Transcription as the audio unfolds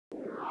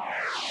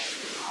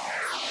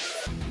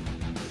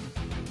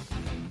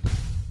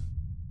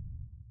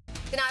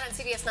Tonight on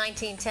CBS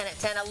 19, 10 at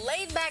 10, a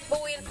laid-back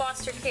boy in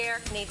foster care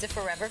needs a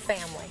forever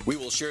family. We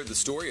will share the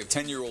story of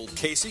 10-year-old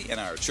Casey and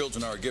our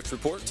Children Are a Gift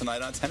report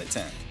tonight on 10 at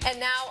 10. And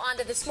now on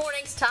to this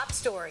morning's top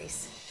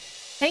stories.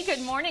 Hey,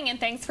 good morning, and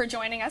thanks for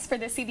joining us for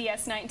the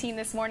CBS 19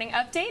 This Morning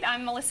update.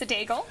 I'm Melissa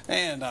Daigle.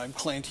 And I'm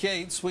Clint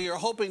Yates. We are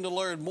hoping to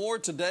learn more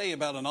today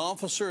about an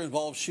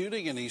officer-involved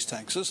shooting in East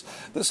Texas.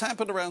 This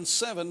happened around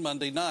 7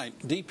 Monday night.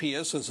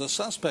 DPS says a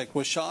suspect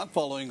was shot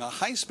following a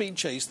high-speed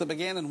chase that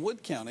began in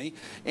Wood County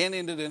and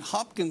ended in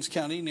Hopkins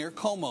County near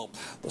Como.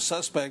 The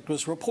suspect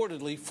was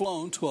reportedly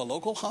flown to a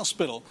local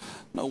hospital.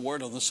 No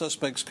word on the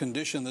suspect's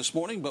condition this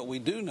morning, but we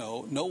do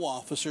know no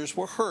officers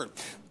were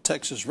hurt.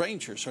 Texas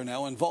Rangers are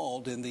now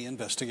involved in the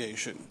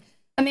investigation.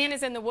 A man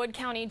is in the Wood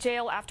County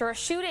jail after a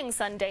shooting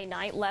Sunday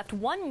night left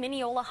one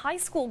Mineola High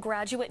School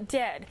graduate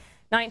dead.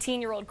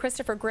 19-year-old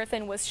Christopher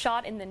Griffin was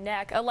shot in the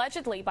neck,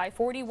 allegedly by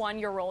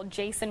 41-year-old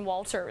Jason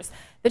Walters.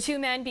 The two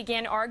men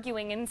began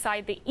arguing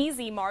inside the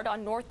Easy Mart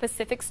on North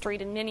Pacific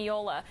Street in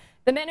Mineola.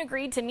 The men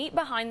agreed to meet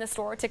behind the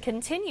store to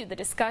continue the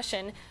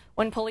discussion.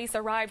 When police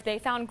arrived, they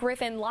found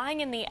Griffin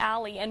lying in the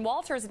alley and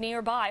Walters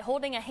nearby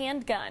holding a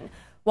handgun.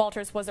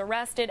 Walters was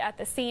arrested at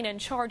the scene and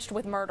charged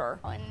with murder.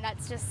 And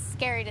that's just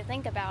scary to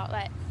think about,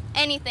 that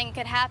anything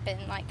could happen.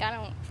 Like, I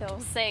don't feel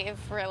safe,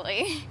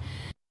 really.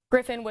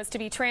 Griffin was to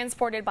be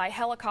transported by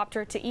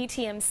helicopter to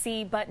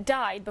ETMC, but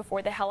died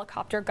before the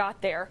helicopter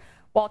got there.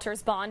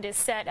 Walters' bond is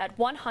set at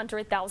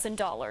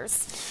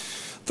 $100,000.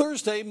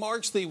 Thursday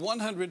marks the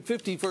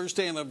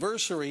 151st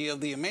anniversary of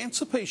the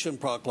Emancipation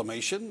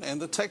Proclamation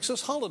and the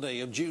Texas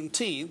holiday of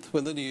Juneteenth,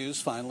 when the news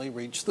finally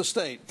reached the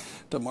state.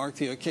 To mark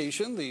the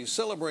occasion, the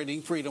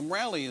Celebrating Freedom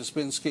Rally has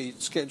been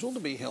scheduled to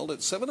be held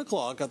at 7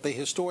 o'clock at the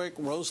historic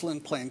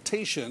Roseland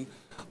Plantation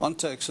on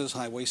Texas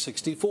Highway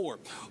 64.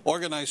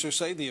 Organizers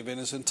say the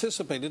event is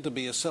anticipated to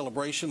be a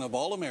celebration of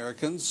all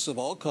Americans of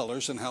all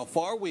colors and how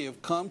far we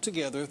have come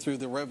together through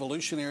the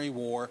Revolutionary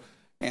War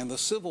and the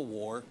Civil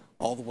War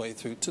all the way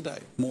through today.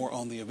 More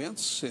on the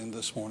events in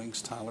this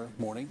morning's Tyler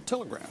Morning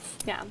Telegraph.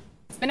 Yeah,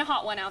 it's been a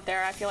hot one out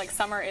there. I feel like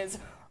summer is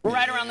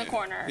right around the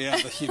corner. Yeah,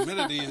 the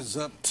humidity is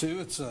up too.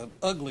 It's an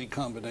ugly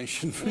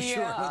combination for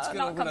sure.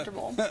 Not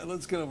comfortable.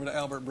 Let's get over to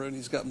Albert Brune.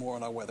 He's got more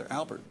on our weather.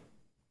 Albert.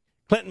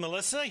 Clint and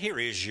Melissa, here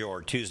is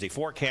your Tuesday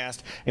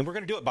forecast, and we're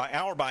going to do it by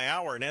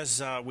hour, and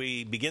as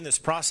we begin this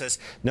process,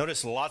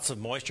 notice lots of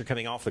moisture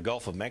coming off the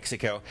Gulf of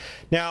Mexico.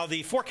 Now,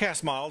 the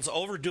forecast model's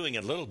overdoing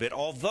it a little bit,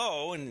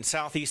 although in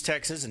southeast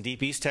Texas and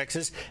deep east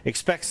Texas,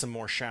 expect some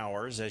more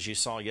showers, as you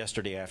saw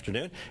yesterday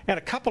afternoon, and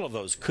a couple of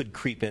those could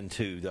creep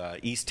into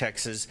east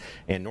Texas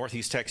and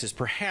northeast Texas,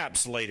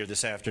 perhaps later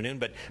this afternoon,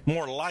 but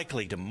more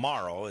likely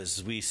tomorrow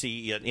as we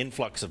see an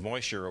influx of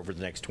moisture over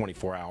the next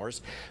 24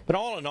 hours. But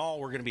all in all,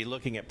 we're going to be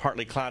looking at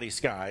partly cloudy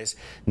skies.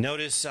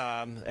 Notice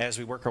as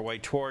we work our way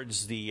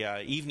towards the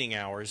evening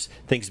hours,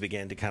 things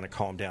begin to kind of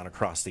calm down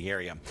across the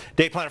area.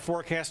 Day planet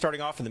forecast starting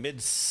off in the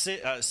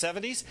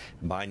mid-70s,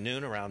 by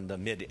noon around the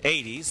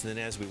mid-80s. Then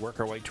as we work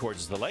our way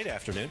towards the late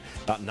afternoon,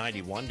 about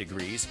 91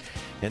 degrees.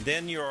 And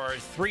then your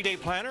 3-day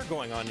planner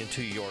going on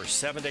into your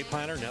 7-day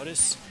planner.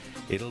 Notice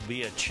it'll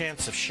be a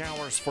chance of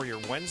showers for your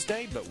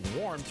Wednesday, but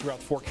warm throughout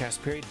the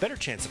forecast period. Better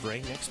chance of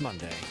rain next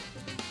Monday.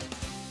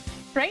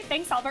 Great.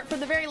 Thanks, Albert. For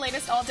the very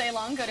latest all day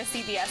long, go to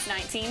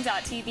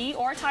cbs19.tv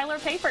or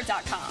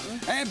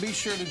tylerpaper.com. And be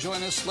sure to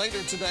join us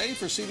later today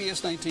for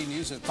CBS 19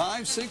 News at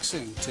 5, 6,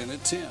 and 10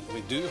 at 10.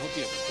 We do hope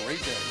you have a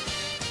great day.